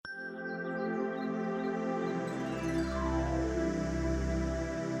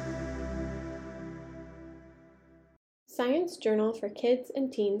Science Journal for Kids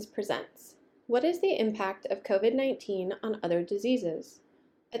and Teens presents, What is the Impact of COVID-19 on Other Diseases?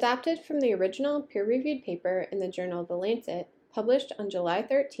 Adapted from the original peer-reviewed paper in the journal The Lancet, published on July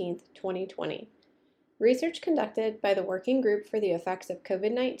 13, 2020. Research conducted by the Working Group for the Effects of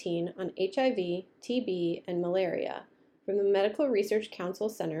COVID-19 on HIV, TB, and Malaria from the Medical Research Council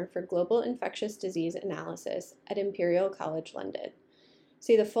Center for Global Infectious Disease Analysis at Imperial College London.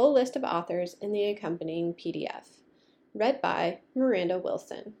 See the full list of authors in the accompanying PDF. Read by Miranda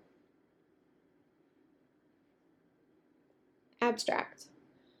Wilson. Abstract.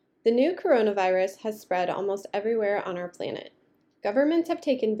 The new coronavirus has spread almost everywhere on our planet. Governments have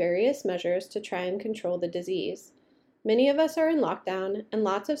taken various measures to try and control the disease. Many of us are in lockdown, and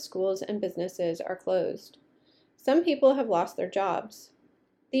lots of schools and businesses are closed. Some people have lost their jobs.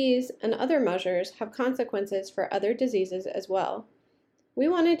 These and other measures have consequences for other diseases as well. We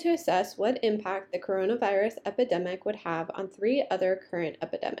wanted to assess what impact the coronavirus epidemic would have on three other current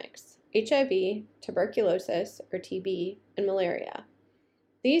epidemics: HIV, tuberculosis, or TB, and malaria.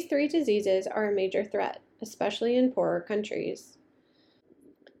 These three diseases are a major threat, especially in poorer countries.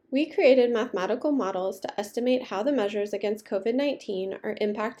 We created mathematical models to estimate how the measures against COVID-19 are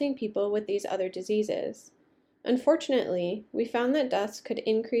impacting people with these other diseases. Unfortunately, we found that deaths could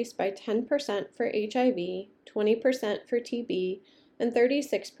increase by 10% for HIV, 20% for TB, and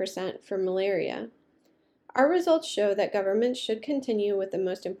 36% for malaria. Our results show that governments should continue with the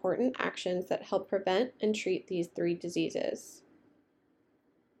most important actions that help prevent and treat these three diseases.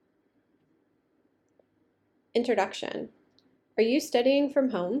 Introduction. Are you studying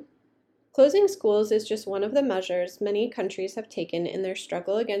from home? Closing schools is just one of the measures many countries have taken in their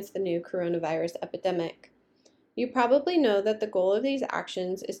struggle against the new coronavirus epidemic. You probably know that the goal of these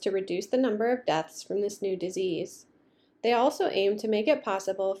actions is to reduce the number of deaths from this new disease. They also aim to make it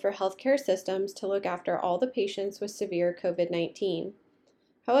possible for healthcare systems to look after all the patients with severe COVID-19.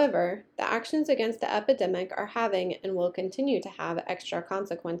 However, the actions against the epidemic are having and will continue to have extra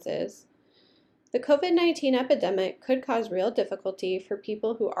consequences. The COVID-19 epidemic could cause real difficulty for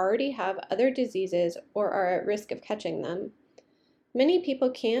people who already have other diseases or are at risk of catching them. Many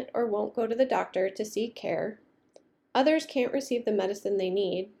people can't or won't go to the doctor to seek care. Others can't receive the medicine they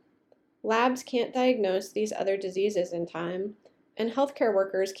need. Labs can't diagnose these other diseases in time, and healthcare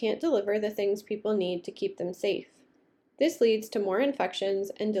workers can't deliver the things people need to keep them safe. This leads to more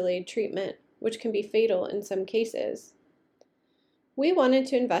infections and delayed treatment, which can be fatal in some cases. We wanted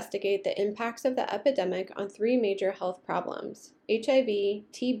to investigate the impacts of the epidemic on three major health problems: HIV,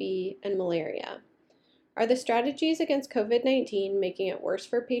 TB, and malaria. Are the strategies against COVID-19 making it worse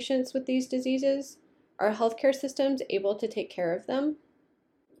for patients with these diseases? Are healthcare systems able to take care of them?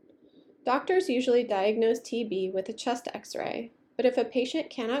 Doctors usually diagnose TB with a chest X-ray, but if a patient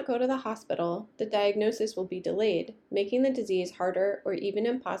cannot go to the hospital, the diagnosis will be delayed, making the disease harder or even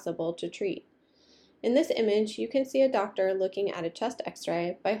impossible to treat. In this image, you can see a doctor looking at a chest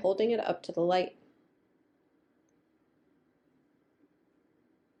X-ray by holding it up to the light.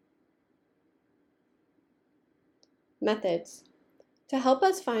 Methods. To help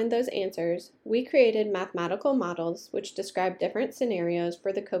us find those answers, we created mathematical models which describe different scenarios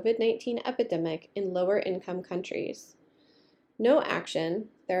for the COVID-19 epidemic in lower-income countries. No action,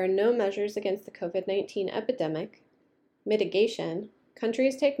 there are no measures against the COVID-19 epidemic. Mitigation,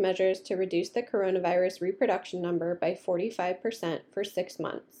 countries take measures to reduce the coronavirus reproduction number by 45% for 6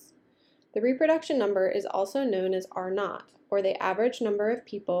 months. The reproduction number is also known as R0, or the average number of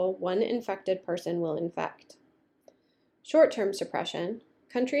people one infected person will infect. Short-term suppression,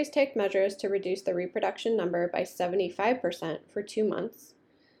 countries take measures to reduce the reproduction number by 75% for 2 months.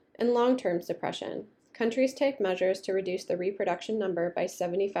 And long-term suppression, countries take measures to reduce the reproduction number by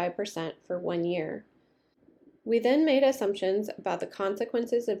 75% for 1 year. We then made assumptions about the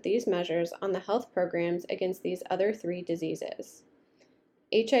consequences of these measures on the health programs against these other three diseases.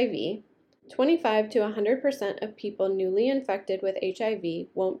 HIV, 25 to 100% of people newly infected with HIV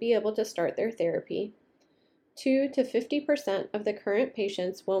won't be able to start their therapy. 2 to 50% of the current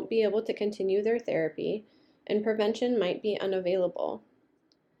patients won't be able to continue their therapy, and prevention might be unavailable.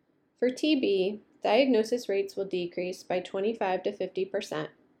 For TB, diagnosis rates will decrease by 25 to 50%.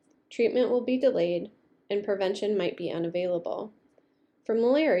 Treatment will be delayed, and prevention might be unavailable. For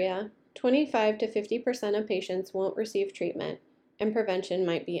malaria, 25 to 50% of patients won't receive treatment, and prevention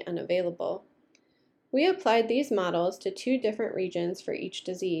might be unavailable. We applied these models to 2 different regions for each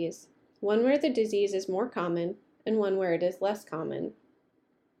disease, one where the disease is more common and one where it is less common.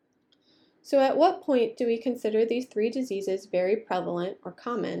 So at what point do we consider these three diseases very prevalent or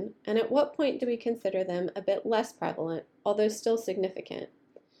common, and at what point do we consider them a bit less prevalent, although still significant?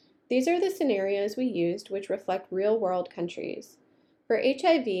 These are the scenarios we used which reflect real-world countries. For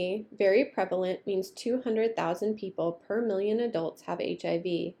HIV, very prevalent means 200,000 people per million adults have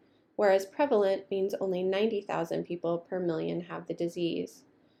HIV, whereas prevalent means only 90,000 people per million have the disease.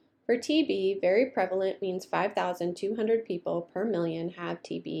 For TB, very prevalent means 5,200 people per million have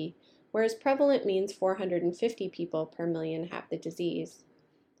TB, whereas prevalent means 450 people per million have the disease.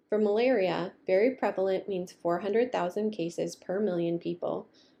 For malaria, very prevalent means 400,000 cases per million people,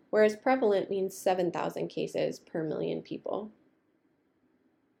 whereas prevalent means 7,000 cases per million people.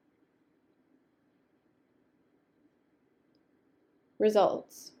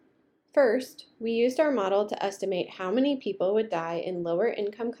 Results. First, we used our model to estimate how many people would die in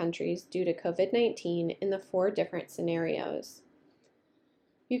lower-income countries due to COVID-19 in the 4 different scenarios.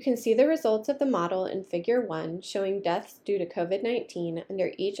 You can see the results of the model in Figure 1 showing deaths due to COVID-19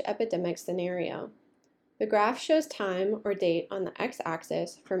 under each epidemic scenario. The graph shows time or date on the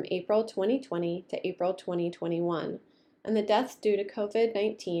x-axis from April 2020 to April 2021, and the deaths due to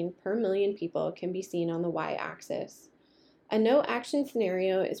COVID-19 per million people can be seen on the y-axis. A no-action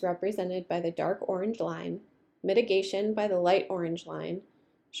scenario is represented by the dark orange line, mitigation by the light orange line,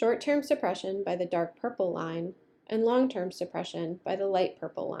 short-term suppression by the dark purple line, and long-term suppression by the light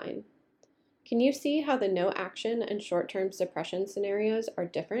purple line. Can you see how the no-action and short-term suppression scenarios are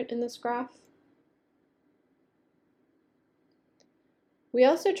different in this graph? We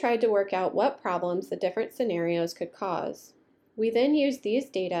also tried to work out what problems the different scenarios could cause. We then used these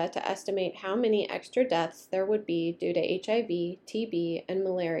data to estimate how many extra deaths there would be due to HIV, TB, and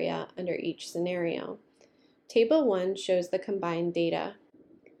malaria under each scenario. Table 1 shows the combined data.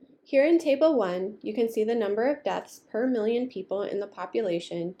 Here in Table 1, you can see the number of deaths per million people in the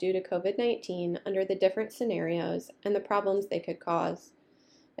population due to COVID-19 under the different scenarios and the problems they could cause.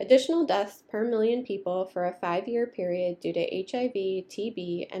 Additional deaths per million people for a 5-year period due to HIV,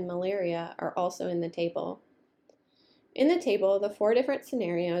 TB, and malaria are also in the table. In the table, the 4 different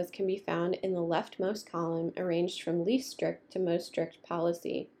scenarios can be found in the leftmost column, arranged from least strict to most strict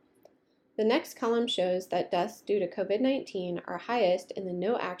policy. The next column shows that deaths due to COVID-19 are highest in the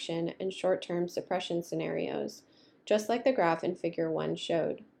no-action and short-term suppression scenarios, just like the graph in Figure 1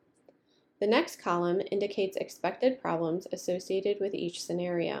 showed. The next column indicates expected problems associated with each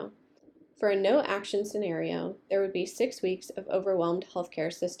scenario. For a no-action scenario, there would be 6 weeks of overwhelmed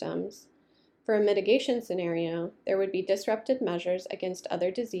healthcare systems. For a mitigation scenario, there would be disrupted measures against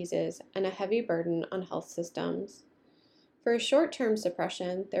other diseases and a heavy burden on health systems. For a short-term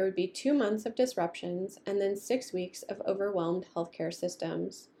suppression, there would be 2 months of disruptions and then 6 weeks of overwhelmed healthcare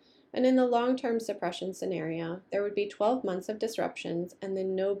systems. And in the long-term suppression scenario, there would be 12 months of disruptions and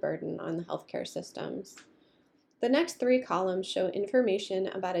then no burden on the healthcare systems. The next 3 columns show information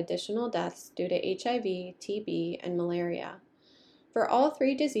about additional deaths due to HIV, TB, and malaria. For all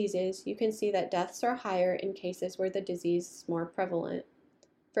 3 diseases, you can see that deaths are higher in cases where the disease is more prevalent.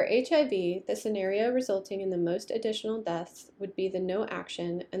 For HIV, the scenario resulting in the most additional deaths would be the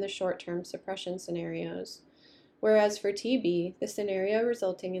no-action and the short-term suppression scenarios. Whereas for TB, the scenario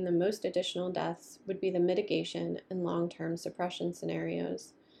resulting in the most additional deaths would be the mitigation and long-term suppression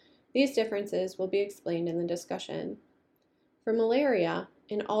scenarios. These differences will be explained in the discussion. For malaria,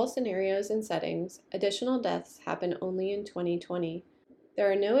 in all scenarios and settings, additional deaths happen only in 2020.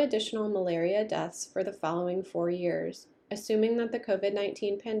 There are no additional malaria deaths for the following 4 years, assuming that the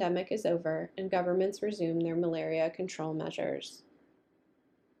COVID-19 pandemic is over and governments resume their malaria control measures.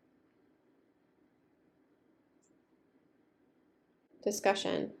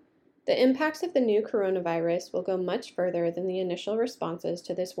 Discussion. The impacts of the new coronavirus will go much further than the initial responses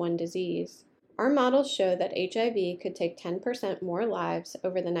to this one disease. Our models show that HIV could take 10% more lives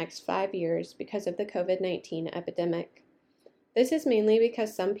over the next 5 years because of the COVID-19 epidemic. This is mainly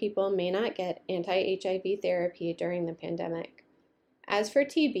because some people may not get anti-HIV therapy during the pandemic. As for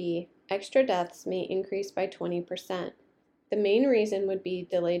TB, extra deaths may increase by 20%. The main reason would be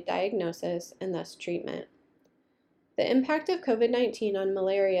delayed diagnosis and thus treatment. The impact of COVID-19 on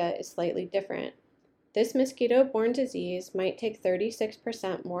malaria is slightly different. This mosquito-borne disease might take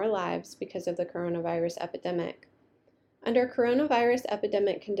 36% more lives because of the coronavirus epidemic. Under coronavirus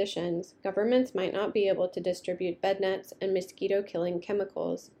epidemic conditions, governments might not be able to distribute bed nets and mosquito-killing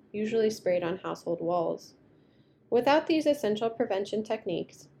chemicals, usually sprayed on household walls. Without these essential prevention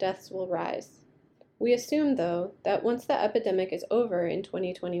techniques, deaths will rise. We assume, though, that once the epidemic is over in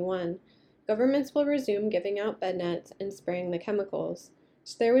 2021, governments will resume giving out bed nets and spraying the chemicals,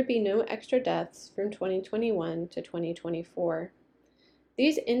 so there would be no extra deaths from 2021 to 2024.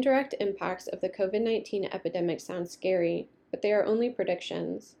 These indirect impacts of the COVID-19 epidemic sound scary, but they are only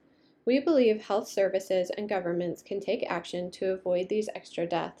predictions. We believe health services and governments can take action to avoid these extra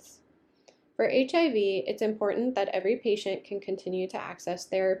deaths. For HIV, it's important that every patient can continue to access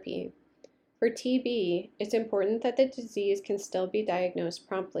therapy. For TB, it's important that the disease can still be diagnosed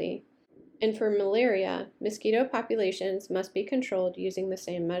promptly. And for malaria, mosquito populations must be controlled using the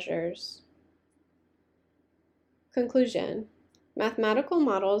same measures. Conclusion: mathematical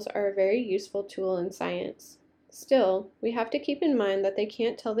models are a very useful tool in science. Still, we have to keep in mind that they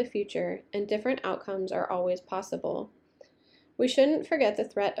can't tell the future and different outcomes are always possible. We shouldn't forget the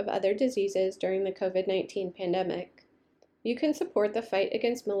threat of other diseases during the COVID-19 pandemic. You can support the fight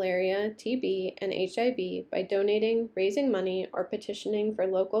against malaria, TB, and HIV by donating, raising money, or petitioning for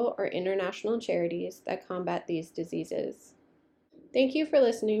local or international charities that combat these diseases. Thank you for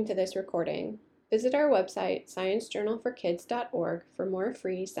listening to this recording. Visit our website, sciencejournalforkids.org, for more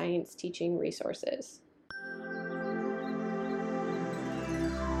free science teaching resources.